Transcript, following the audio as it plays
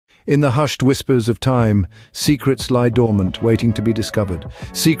In the hushed whispers of time, secrets lie dormant, waiting to be discovered.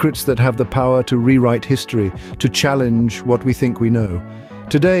 Secrets that have the power to rewrite history, to challenge what we think we know.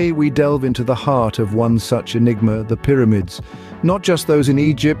 Today, we delve into the heart of one such enigma, the pyramids. Not just those in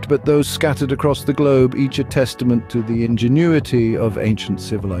Egypt, but those scattered across the globe, each a testament to the ingenuity of ancient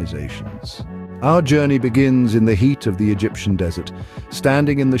civilizations. Our journey begins in the heat of the Egyptian desert,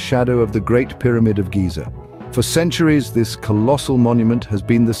 standing in the shadow of the Great Pyramid of Giza. For centuries, this colossal monument has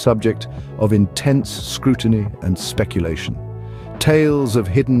been the subject of intense scrutiny and speculation. Tales of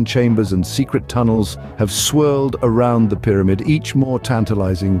hidden chambers and secret tunnels have swirled around the pyramid, each more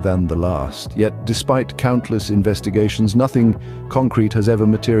tantalizing than the last. Yet, despite countless investigations, nothing concrete has ever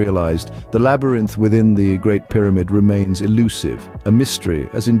materialized. The labyrinth within the Great Pyramid remains elusive, a mystery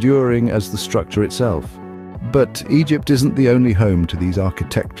as enduring as the structure itself. But Egypt isn't the only home to these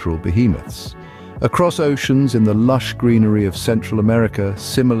architectural behemoths. Across oceans in the lush greenery of Central America,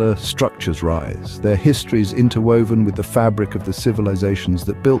 similar structures rise, their histories interwoven with the fabric of the civilizations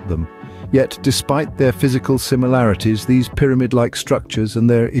that built them. Yet, despite their physical similarities, these pyramid-like structures and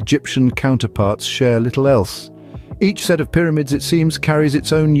their Egyptian counterparts share little else. Each set of pyramids, it seems, carries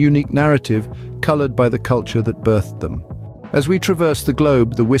its own unique narrative, colored by the culture that birthed them. As we traverse the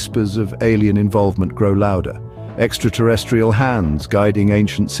globe, the whispers of alien involvement grow louder. Extraterrestrial hands guiding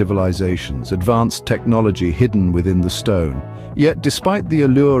ancient civilizations, advanced technology hidden within the stone. Yet, despite the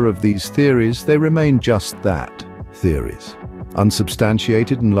allure of these theories, they remain just that, theories,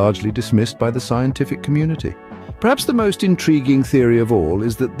 unsubstantiated and largely dismissed by the scientific community. Perhaps the most intriguing theory of all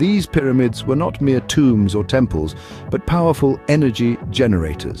is that these pyramids were not mere tombs or temples, but powerful energy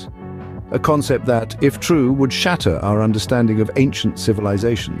generators. A concept that, if true, would shatter our understanding of ancient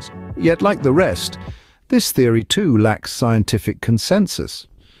civilizations. Yet, like the rest, this theory too lacks scientific consensus.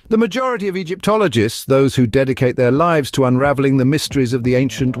 The majority of Egyptologists, those who dedicate their lives to unraveling the mysteries of the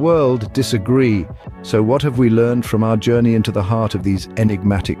ancient world, disagree. So what have we learned from our journey into the heart of these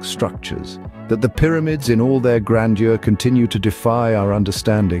enigmatic structures? That the pyramids in all their grandeur continue to defy our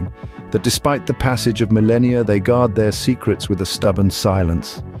understanding. That despite the passage of millennia, they guard their secrets with a stubborn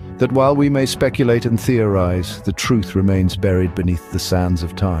silence. That while we may speculate and theorize, the truth remains buried beneath the sands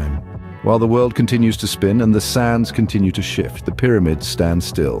of time. While the world continues to spin and the sands continue to shift, the pyramids stand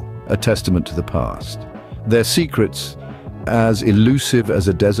still, a testament to the past. Their secrets, as elusive as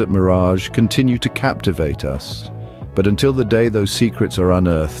a desert mirage, continue to captivate us. But until the day those secrets are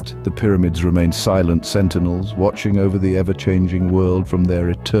unearthed, the pyramids remain silent sentinels, watching over the ever-changing world from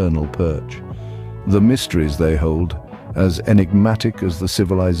their eternal perch. The mysteries they hold, as enigmatic as the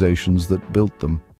civilizations that built them.